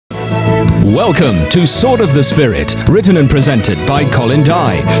Welcome to Sword of the Spirit, written and presented by Colin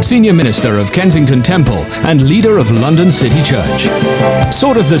Dye, Senior Minister of Kensington Temple and leader of London City Church.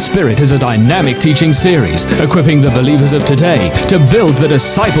 Sword of the Spirit is a dynamic teaching series equipping the believers of today to build the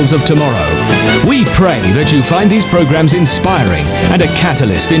disciples of tomorrow. We pray that you find these programs inspiring and a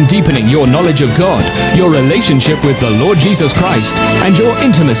catalyst in deepening your knowledge of God, your relationship with the Lord Jesus Christ, and your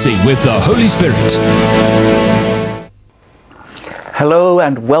intimacy with the Holy Spirit. Hello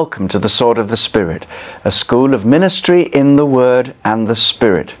and welcome to the Sword of the Spirit, a school of ministry in the Word and the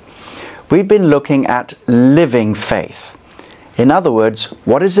Spirit. We've been looking at living faith. In other words,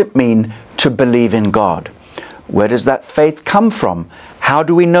 what does it mean to believe in God? Where does that faith come from? How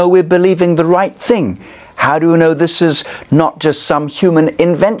do we know we're believing the right thing? How do we know this is not just some human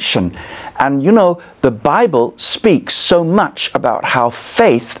invention? And you know, the Bible speaks so much about how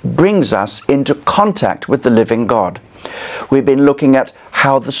faith brings us into contact with the living God. We've been looking at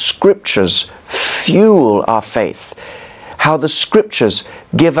how the Scriptures fuel our faith, how the Scriptures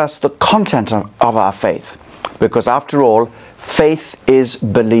give us the content of our faith. Because after all, faith is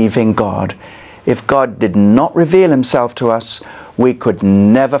believing God. If God did not reveal Himself to us, we could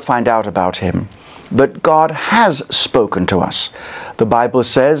never find out about Him. But God has spoken to us. The Bible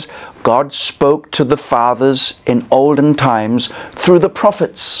says God spoke to the fathers in olden times through the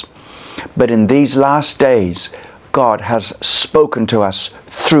prophets. But in these last days, God has spoken to us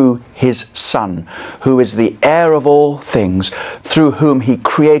through His Son, who is the heir of all things, through whom He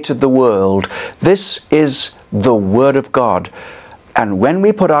created the world. This is the Word of God. And when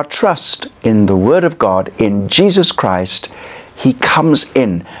we put our trust in the Word of God, in Jesus Christ, He comes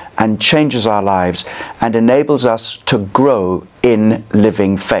in and changes our lives and enables us to grow in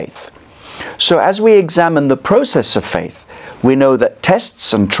living faith. So as we examine the process of faith, we know that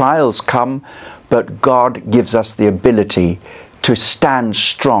tests and trials come, but God gives us the ability to stand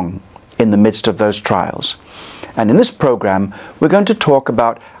strong in the midst of those trials. And in this program, we're going to talk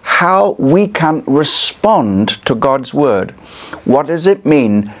about how we can respond to God's Word. What does it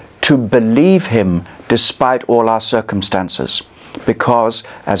mean to believe Him despite all our circumstances? Because,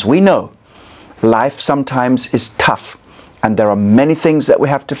 as we know, life sometimes is tough, and there are many things that we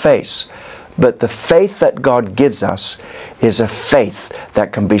have to face. But the faith that God gives us is a faith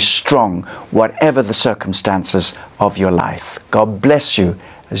that can be strong, whatever the circumstances of your life. God bless you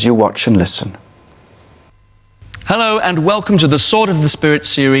as you watch and listen. Hello and welcome to the Sword of the Spirit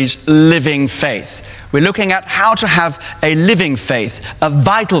series, Living Faith. We're looking at how to have a living faith, a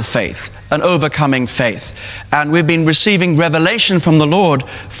vital faith, an overcoming faith. And we've been receiving revelation from the Lord,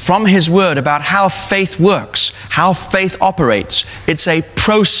 from His Word, about how faith works, how faith operates. It's a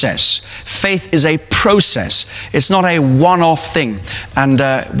process. Faith is a process. It's not a one-off thing. And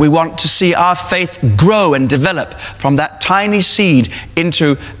we want to see our faith grow and develop from that tiny seed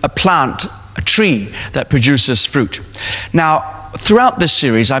into a plant, a tree that produces fruit. Now, throughout this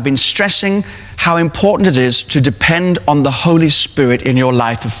series, I've been stressing how important it is to depend on the Holy Spirit in your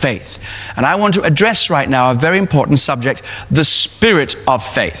life of faith. And I want to address right now a very important subject, the spirit of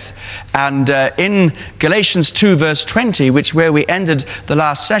faith. And in Galatians 2 verse 20, which where we ended the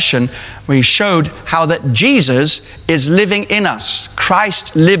last session, we showed how that Jesus is living in us.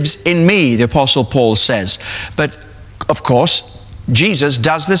 Christ lives in me, the Apostle Paul says. But of course, Jesus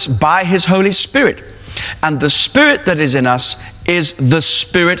does this by His Holy Spirit. And the Spirit that is in us is the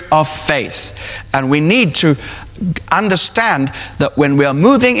spirit of faith. And we need to understand that when we are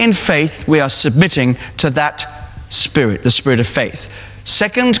moving in faith, we are submitting to that Spirit, the Spirit of faith.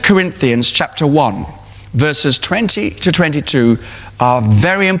 2 Corinthians chapter 1, verses 20 to 22 are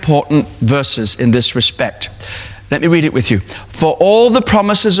very important verses in this respect. Let me read it with you. For all the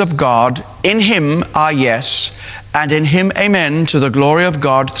promises of God in Him are yes, and in Him amen, to the glory of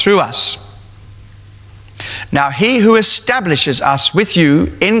God through us. Now He who establishes us with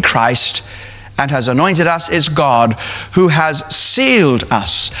you in Christ and has anointed us is God, who has sealed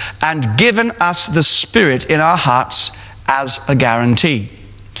us and given us the Spirit in our hearts as a guarantee.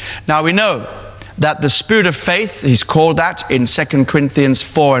 Now we know that the spirit of faith, he's called that in 2 Corinthians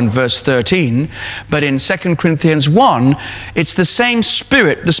 4 and verse 13, but in 2 Corinthians 1, it's the same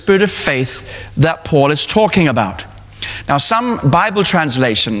spirit, the spirit of faith, that Paul is talking about. Now some Bible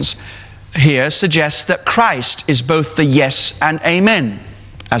translations here suggest that Christ is both the yes and amen,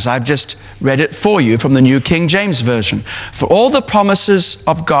 as I've just read it for you from the New King James Version. For all the promises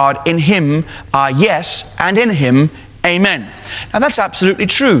of God in Him are yes, and in Him amen. Now that's absolutely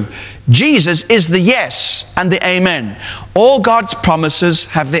true. Jesus is the yes and the amen. All God's promises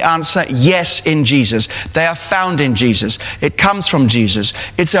have the answer yes in Jesus. They are found in Jesus. It comes from Jesus.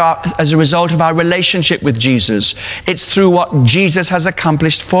 It's as a result of our relationship with Jesus. It's through what Jesus has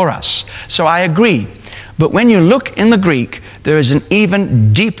accomplished for us. So I agree. But when you look in the Greek, there is an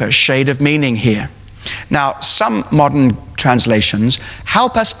even deeper shade of meaning here. Now, some modern translations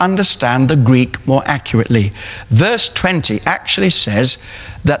help us understand the Greek more accurately. Verse 20 actually says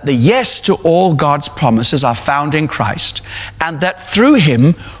that the yes to all God's promises are found in Christ, and that through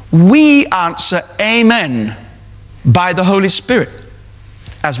him we answer amen by the Holy Spirit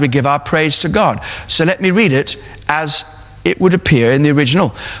as we give our praise to God. So let me read it as it would appear in the original.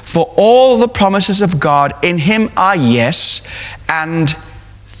 For all the promises of God in him are yes, and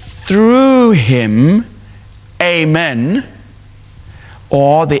through him, amen,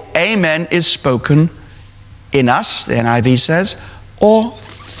 or the amen is spoken in us, the NIV says, or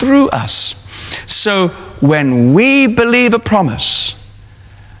through us. So when we believe a promise,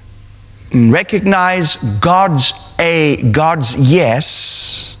 recognize God's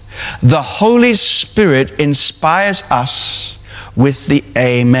yes, the Holy Spirit inspires us with the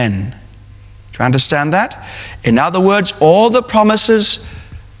amen. Do you understand that? In other words, all the promises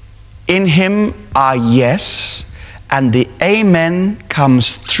in him are yes, and the amen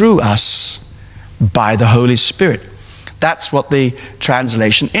comes through us by the Holy Spirit. That's what the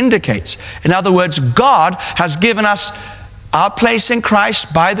translation indicates. In other words, God has given us our place in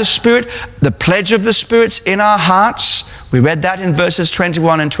Christ by the Spirit, the pledge of the Spirit's in our hearts. We read that in verses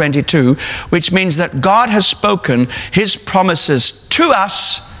 21 and 22, which means that God has spoken his promises to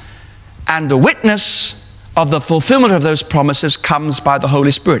us, and the witness of the fulfillment of those promises comes by the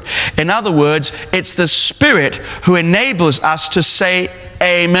Holy Spirit. In other words, it's the Spirit who enables us to say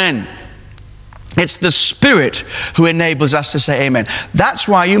amen. It's the Spirit who enables us to say amen. That's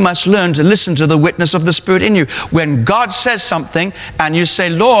why you must learn to listen to the witness of the Spirit in you. When God says something and you say,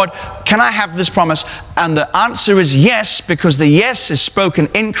 Lord, can I have this promise? And the answer is yes, because the yes is spoken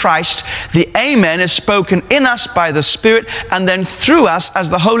in Christ. The amen is spoken in us by the Spirit, and then through us as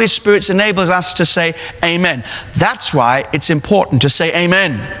the Holy Spirit enables us to say amen. That's why it's important to say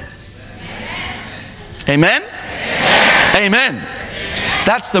amen. Amen? Amen? Amen.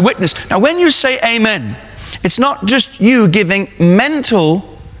 That's the witness. Now, when you say amen, it's not just you giving mental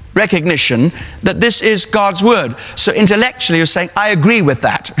recognition that this is God's word. So intellectually you're saying, I agree with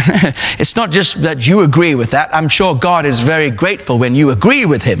that. It's not just that you agree with that. I'm sure God is very grateful when you agree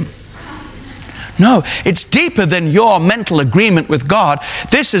with him. No, it's deeper than your mental agreement with God.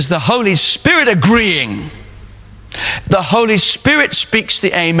 This is the Holy Spirit agreeing. The Holy Spirit speaks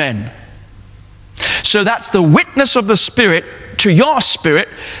the amen. So that's the witness of the Spirit to your spirit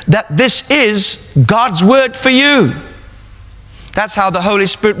that this is God's word for you. That's how the Holy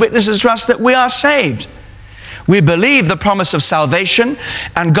Spirit witnesses to us that we are saved. We believe the promise of salvation,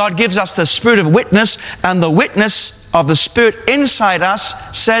 and God gives us the Spirit of witness, and the witness of the Spirit inside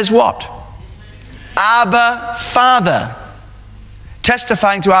us says what? Abba, Father.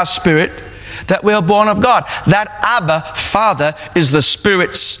 Testifying to our spirit that we are born of God. That Abba, Father, is the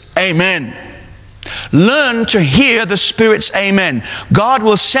Spirit's amen. Learn to hear the Spirit's amen. God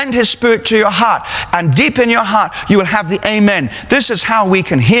will send his Spirit to your heart, and deep in your heart you will have the amen. This is how we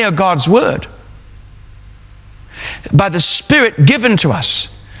can hear God's word. By the Spirit given to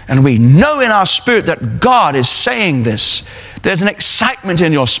us. And we know in our spirit that God is saying this. There's an excitement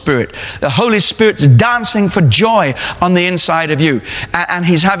in your spirit. The Holy Spirit's dancing for joy on the inside of you. And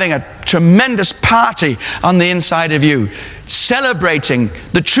he's having a tremendous party on the inside of you, celebrating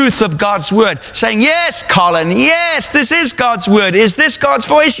the truth of God's word, saying, yes, Colin, yes, this is God's word. Is this God's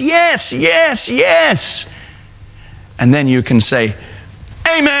voice? Yes, yes, yes. And then you can say,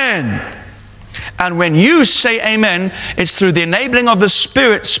 amen. And when you say amen, it's through the enabling of the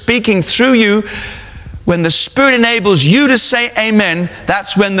Spirit speaking through you. When the Spirit enables you to say amen,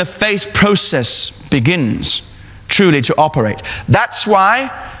 that's when the faith process begins truly to operate. That's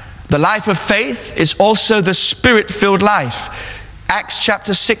why the life of faith is also the Spirit-filled life. Acts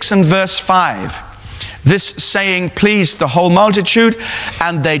chapter 6 and verse 5. This saying pleased the whole multitude,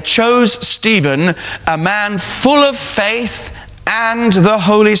 and they chose Stephen, a man full of faith and the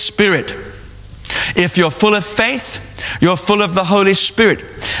Holy Spirit. If you're full of faith, you're full of the Holy Spirit.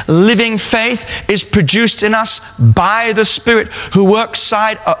 Living faith is produced in us by the Spirit, who works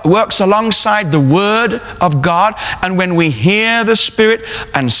alongside the Word of God. And when we hear the Spirit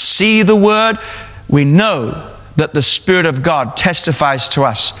and see the Word, we know that the Spirit of God testifies to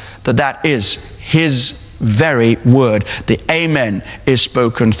us that that is his very word. The amen is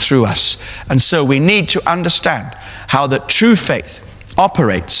spoken through us. And so we need to understand how that true faith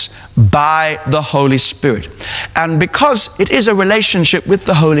operates by the Holy Spirit. And because it is a relationship with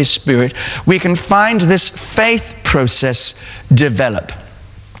the Holy Spirit, we can find this faith process develop.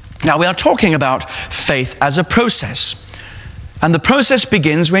 Now, we are talking about faith as a process. And the process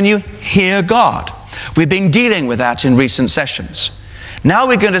begins when you hear God. We've been dealing with that in recent sessions. Now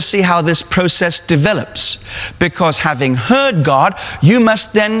we're going to see how this process develops, because having heard God, you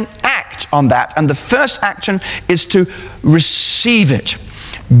must then act on that. And the first action is to receive it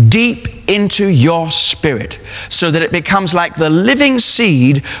deep into your spirit, so that it becomes like the living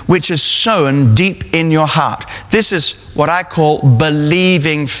seed which is sown deep in your heart. This is what I call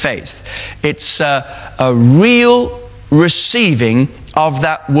believing faith. It's a real receiving of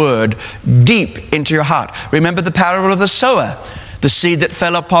that word deep into your heart. Remember the parable of the sower. The seed that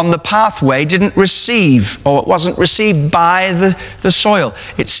fell upon the pathway didn't receive, or it wasn't received by the soil.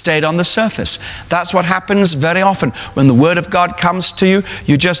 It stayed on the surface. That's what happens very often. When the Word of God comes to you,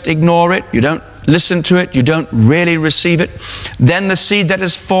 you just ignore it. You don't listen to it. You don't really receive it. Then the seed that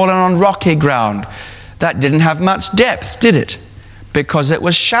has fallen on rocky ground, that didn't have much depth, did it? Because it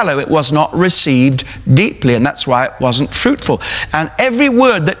was shallow. It was not received deeply, and that's why it wasn't fruitful. And every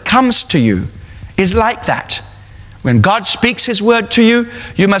word that comes to you is like that. When God speaks His word to you,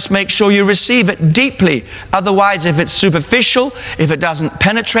 you must make sure you receive it deeply. Otherwise, if it's superficial, if it doesn't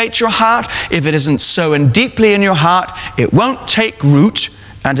penetrate your heart, if it isn't sown deeply in your heart, it won't take root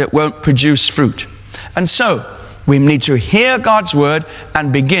and it won't produce fruit. And so, we need to hear God's word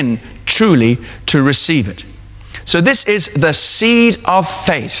and begin truly to receive it. So this is the seed of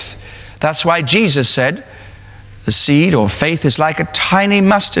faith. That's why Jesus said, the seed or faith is like a tiny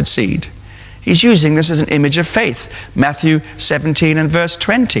mustard seed. He's using this as an image of faith. Matthew 17 and verse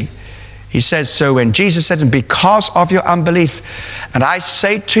 20. He says, so when Jesus said, and because of your unbelief, and I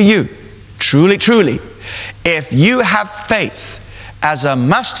say to you, truly, truly, if you have faith as a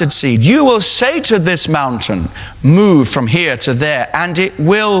mustard seed, you will say to this mountain, move from here to there, and it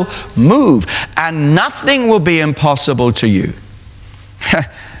will move, and nothing will be impossible to you.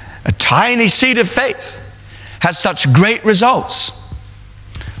 A tiny seed of faith has such great results.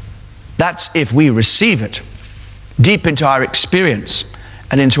 That's if we receive it deep into our experience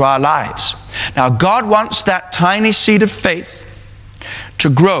and into our lives. Now, God wants that tiny seed of faith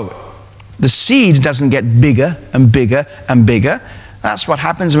to grow. The seed doesn't get bigger and bigger and bigger. That's what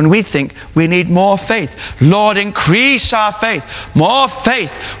happens when we think we need more faith. Lord, increase our faith. More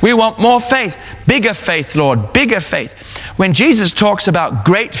faith. We want more faith. Bigger faith, Lord. Bigger faith. When Jesus talks about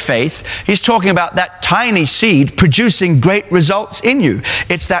great faith, He's talking about that tiny seed producing great results in you.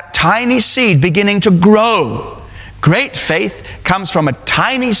 It's that tiny seed beginning to grow. Great faith comes from a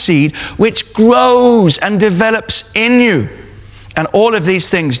tiny seed which grows and develops in you. And all of these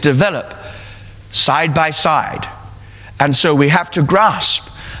things develop side by side. And so we have to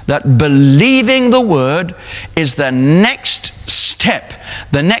grasp that believing the word is the next step,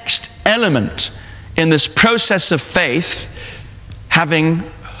 the next element in this process of faith, having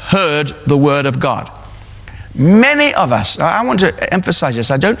heard the word of God. Many of us, I want to emphasize this,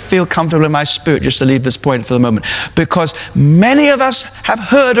 I don't feel comfortable in my spirit just to leave this point for the moment, because many of us have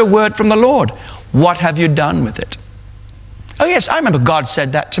heard a word from the Lord. What have you done with it? Oh yes, I remember God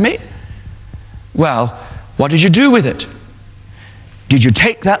said that to me. Well, what did you do with it? Did you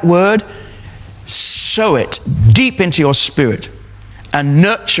take that word, sow it deep into your spirit, and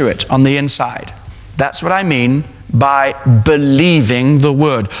nurture it on the inside? That's what I mean by believing the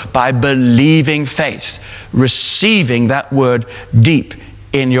word, by believing faith, receiving that word deep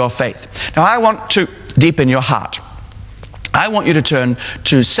in your faith. Now I want to, deep in your heart, I want you to turn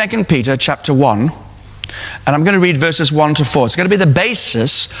to 2 Peter chapter 1, and I'm going to read verses 1 to 4. It's going to be the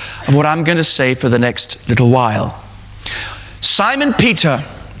basis of what I'm going to say for the next little while. Simon Peter,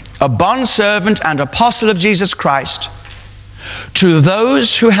 a bondservant and apostle of Jesus Christ, to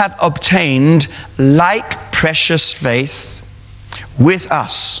those who have obtained like precious faith with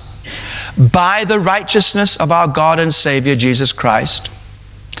us by the righteousness of our God and Savior Jesus Christ,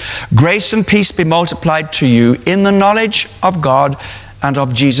 grace and peace be multiplied to you in the knowledge of God and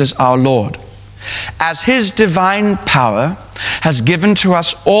of Jesus our Lord, as His divine power has given to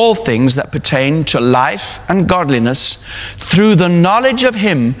us all things that pertain to life and godliness through the knowledge of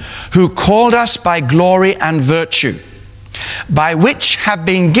Him who called us by glory and virtue, by which have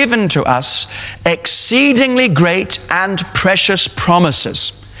been given to us exceedingly great and precious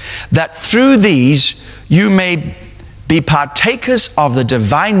promises, that through these you may be partakers of the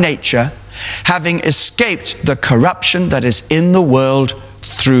divine nature, having escaped the corruption that is in the world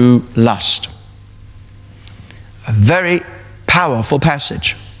through lust. A very powerful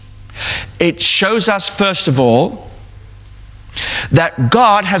passage. It shows us, first of all, that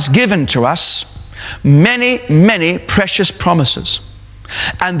God has given to us many, many precious promises.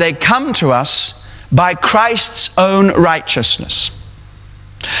 And they come to us by Christ's own righteousness.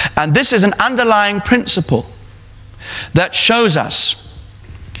 And this is an underlying principle that shows us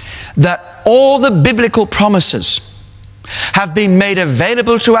that all the biblical promises have been made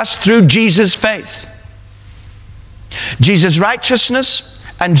available to us through Jesus' faith. Jesus' righteousness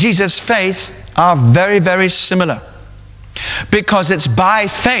and Jesus' faith are very, very similar, because it's by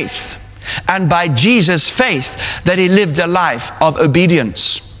faith and by Jesus' faith that he lived a life of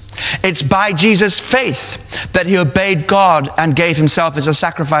obedience. It's by Jesus' faith that he obeyed God and gave himself as a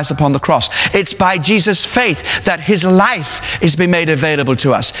sacrifice upon the cross. It's by Jesus' faith that his life is being made available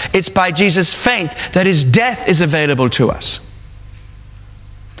to us. It's by Jesus' faith that his death is available to us.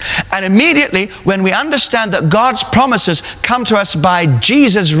 And immediately, when we understand that God's promises come to us by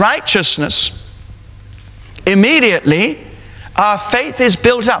Jesus' righteousness, immediately our faith is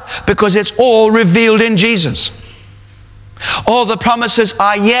built up, because it's all revealed in Jesus. All the promises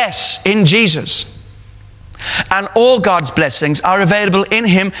are yes in Jesus. And all God's blessings are available in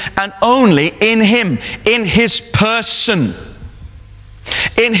him and only in him, in his person,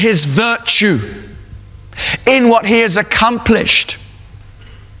 in his virtue, in what he has accomplished.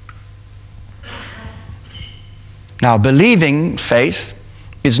 Now, believing faith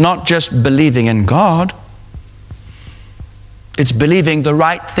is not just believing in God. It's believing the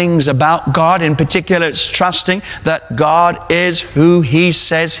right things about God. In particular, it's trusting that God is who he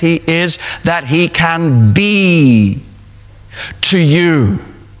says he is, that he can be to you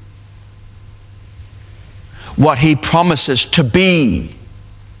what he promises to be.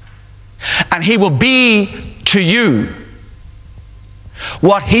 And he will be to you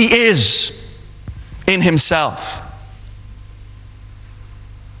what he is in himself.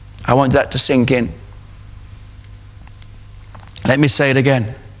 I want that to sink in. Let me say it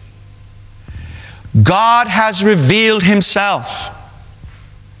again. God has revealed himself,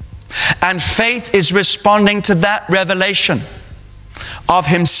 and faith is responding to that revelation of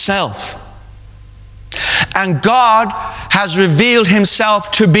himself. And God has revealed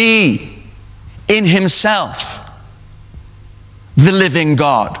himself to be in himself the living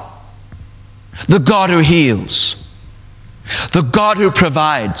God, the God who heals, the God who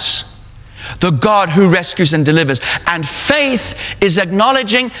provides, the God who rescues and delivers. And faith is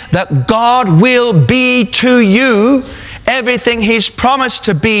acknowledging that God will be to you everything he's promised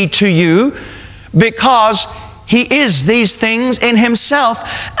to be to you, because he is these things in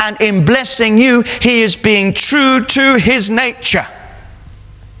himself, and in blessing you, he is being true to his nature.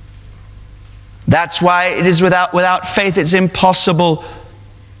 That's why it is without faith it's impossible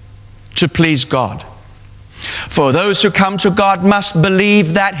to please God. For those who come to God must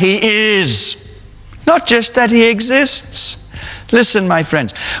believe that he is, not just that he exists. Listen, my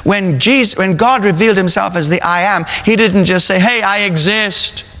friends, when God revealed himself as the I am, he didn't just say, hey, I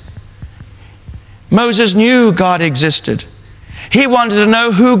exist. Moses knew God existed. He wanted to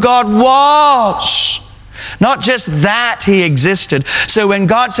know who God was, not just that he existed. So when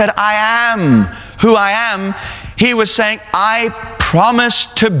God said, I am who I am, he was saying, I promise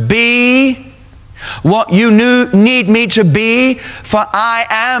to be what you need me to be, for I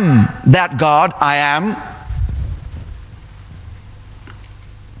am that God, I am.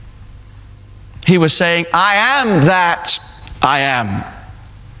 He was saying, I am that I am.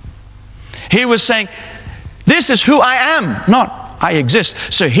 He was saying, this is who I am, not I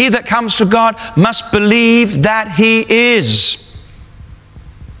exist. So he that comes to God must believe that he is,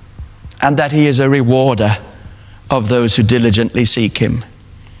 and that he is a rewarder of those who diligently seek him.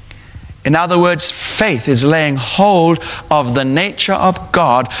 In other words, faith is laying hold of the nature of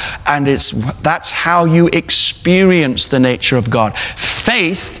God, and that's how you experience the nature of God.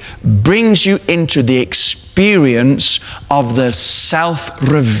 Faith brings you into the experience of the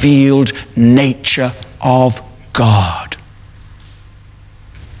self-revealed nature of God.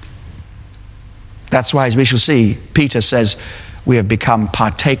 That's why, as we shall see, Peter says, we have become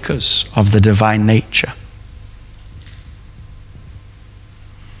partakers of the divine nature.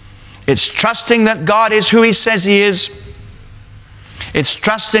 It's trusting that God is who he says he is. It's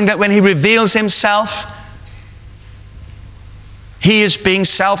trusting that when he reveals himself, he is being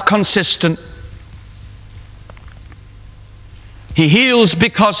self-consistent. He heals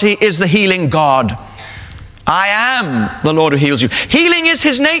because he is the healing God. I am the Lord who heals you. Healing is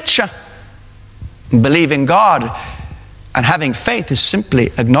his nature. Believing God and having faith is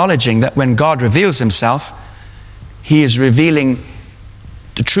simply acknowledging that when God reveals himself, he is revealing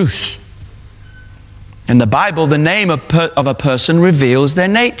the truth. In the Bible, the name of a person reveals their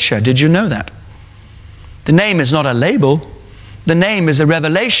nature. Did you know that? The name is not a label. The name is a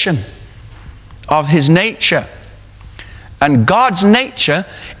revelation of his nature. And God's nature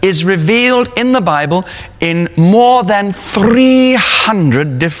is revealed in the Bible in more than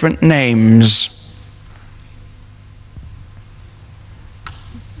 300 different names.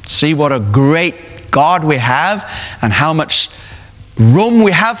 See what a great God we have and how much room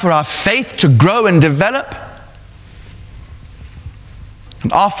we have for our faith to grow and develop.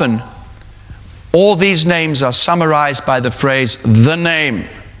 And often, all these names are summarized by the phrase, the name.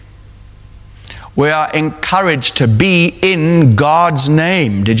 We are encouraged to be in God's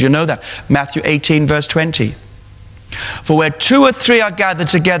name. Did you know that? Matthew 18, verse 20. For where 2 or 3 are gathered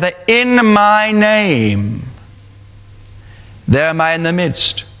together in my name, there am I in the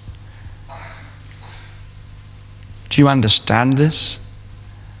midst. Do you understand this?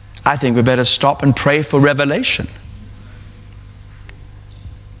 I think we better stop and pray for revelation.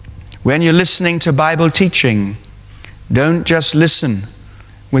 When you're listening to Bible teaching, don't just listen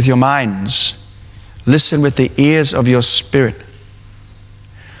with your minds. Listen with the ears of your spirit.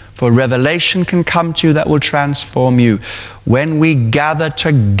 For revelation can come to you that will transform you. When we gather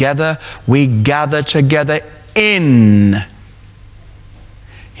together in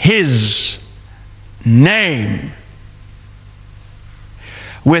his name.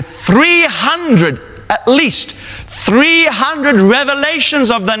 With 300, at least 300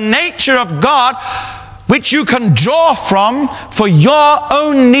 revelations of the nature of God, which you can draw from for your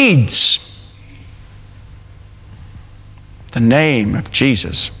own needs. The name of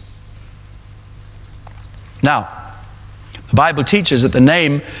Jesus. Now, the Bible teaches that the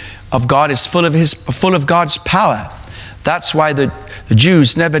name of God is full of God's power. That's why the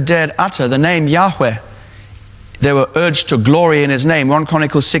Jews never dared utter the name Yahweh. They were urged to glory in his name. 1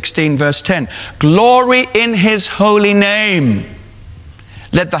 Chronicles 16 verse 10. Glory in his holy name.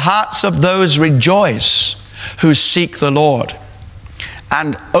 Let the hearts of those rejoice who seek the Lord.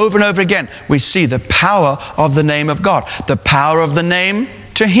 And over again, we see the power of the name of God. The power of the name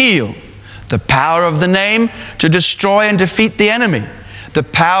to heal. The power of the name to destroy and defeat the enemy. The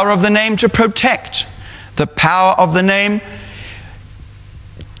power of the name to protect. The power of the name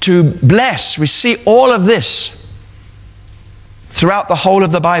to bless. We see all of this throughout the whole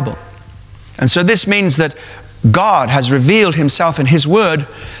of the Bible. And so this means that God has revealed himself in his word,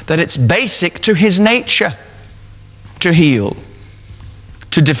 that it's basic to his nature to heal,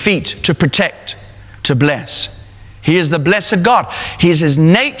 to defeat, to protect, to bless. He is the blessed God. He is his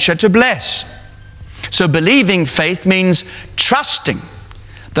nature to bless. So believing faith means trusting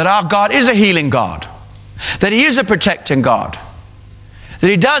that our God is a healing God, that he is a protecting God, that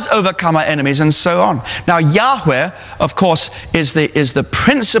he does overcome our enemies, and so on. Now Yahweh, of course, is the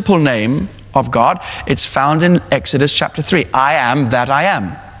principal name of God. It's found in Exodus chapter 3. I am that I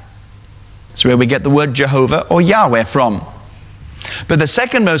am. That's where we get the word Jehovah or Yahweh from. But the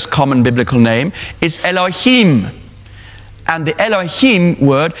second most common biblical name is Elohim. And the Elohim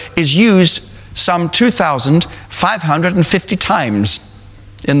word is used some 2,550 times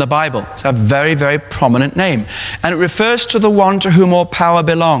in the Bible. It's a very, very prominent name. And it refers to the one to whom all power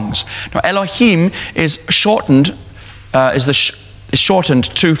belongs. Now Elohim is shortened, shortened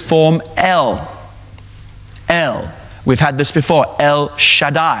to form El. El. We've had this before. El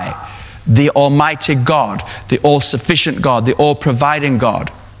Shaddai. The Almighty God, the all-sufficient God, the all-providing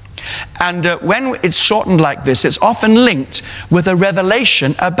God. And when it's shortened like this, it's often linked with a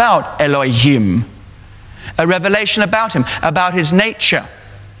revelation about Elohim. A revelation about him, about his nature.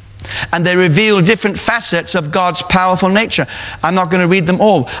 And they reveal different facets of God's powerful nature. I'm not going to read them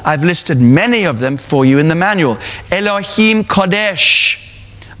all. I've listed many of them for you in the manual. Elohim Kodesh,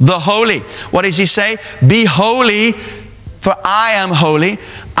 the holy. What does he say? Be holy, for I am holy.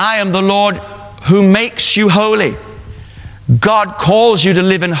 I am the Lord who makes you holy. God calls you to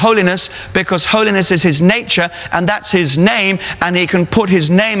live in holiness because holiness is his nature and that's his name, and he can put his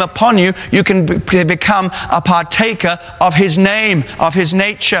name upon you. You can become a partaker of his name, of his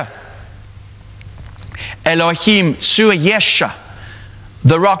nature. Elohim Tzua Yesha,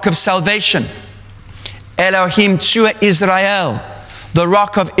 the rock of salvation. Elohim Tzua Israel, the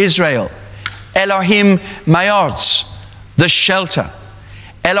rock of Israel. Elohim Mayotz, the shelter.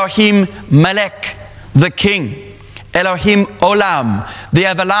 Elohim Melech, the king. Elohim Olam, the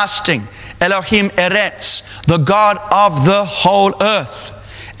everlasting. Elohim Eretz, the God of the whole earth.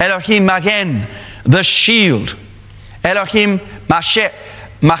 Elohim Magen, the shield. Elohim Macheh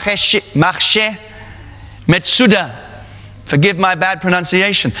Metsuda, forgive my bad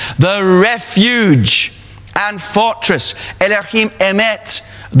pronunciation, the refuge and fortress. Elohim Emet,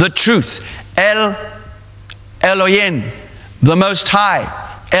 the truth. El Eloyin, the Most High.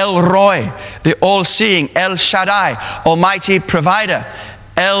 El Roy, the all-seeing, El Shaddai, almighty provider,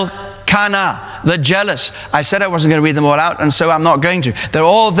 Elkanah, the jealous. I said I wasn't going to read them all out, and so I'm not going to. They're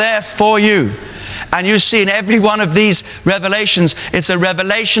all there for you. And you see in every one of these revelations, it's a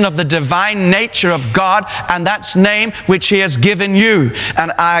revelation of the divine nature of God and that's name which He has given you.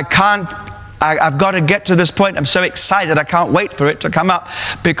 And I've got to get to this point. I'm so excited. I can't wait for it to come up,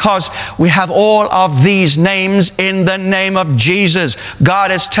 because we have all of these names in the name of Jesus.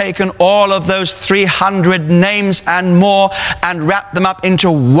 God has taken all of those 300 names and more and wrapped them up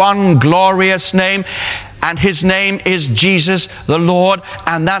into one glorious name. And His name is Jesus the Lord.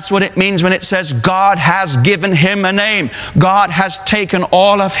 And that's what it means when it says God has given Him a name. God has taken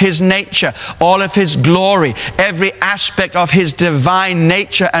all of His nature, all of His glory, every aspect of His divine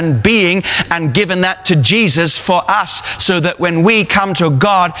nature and being, and given that to Jesus for us, so that when we come to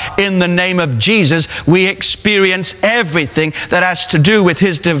God in the name of Jesus, we experience everything that has to do with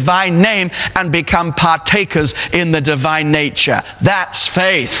His divine name and become partakers in the divine nature. That's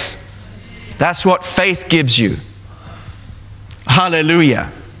faith. That's what faith gives you.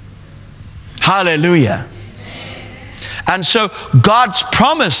 Hallelujah. Hallelujah. And so God's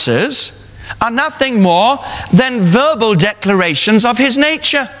promises are nothing more than verbal declarations of His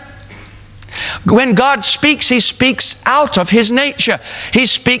nature. When God speaks, He speaks out of His nature. He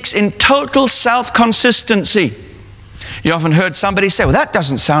speaks in total self-consistency. You often heard somebody say, well, that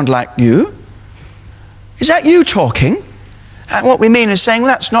doesn't sound like you. Is that you talking? And what we mean is saying,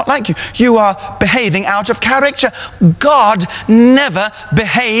 well, that's not like you. You are behaving out of character. God never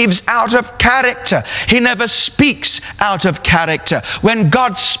behaves out of character. He never speaks out of character. When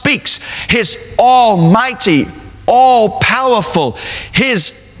God speaks, His almighty, all-powerful,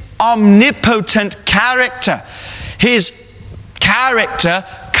 His omnipotent character, His character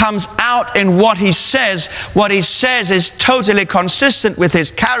comes out in what He says. What He says is totally consistent with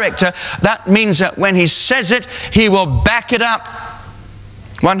His character. That means that when He says it, He will back it up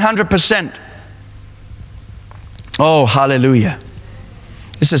 100%. Oh, hallelujah.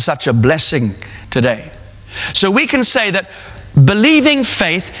 This is such a blessing today. So we can say that believing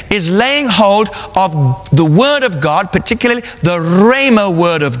faith is laying hold of the Word of God, particularly the Rhema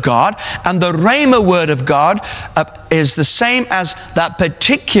Word of God. And the Rhema Word of God is the same as that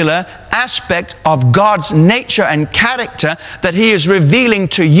particular aspect of God's nature and character that He is revealing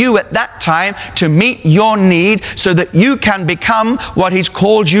to you at that time to meet your need, so that you can become what He's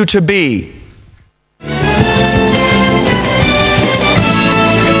called you to be.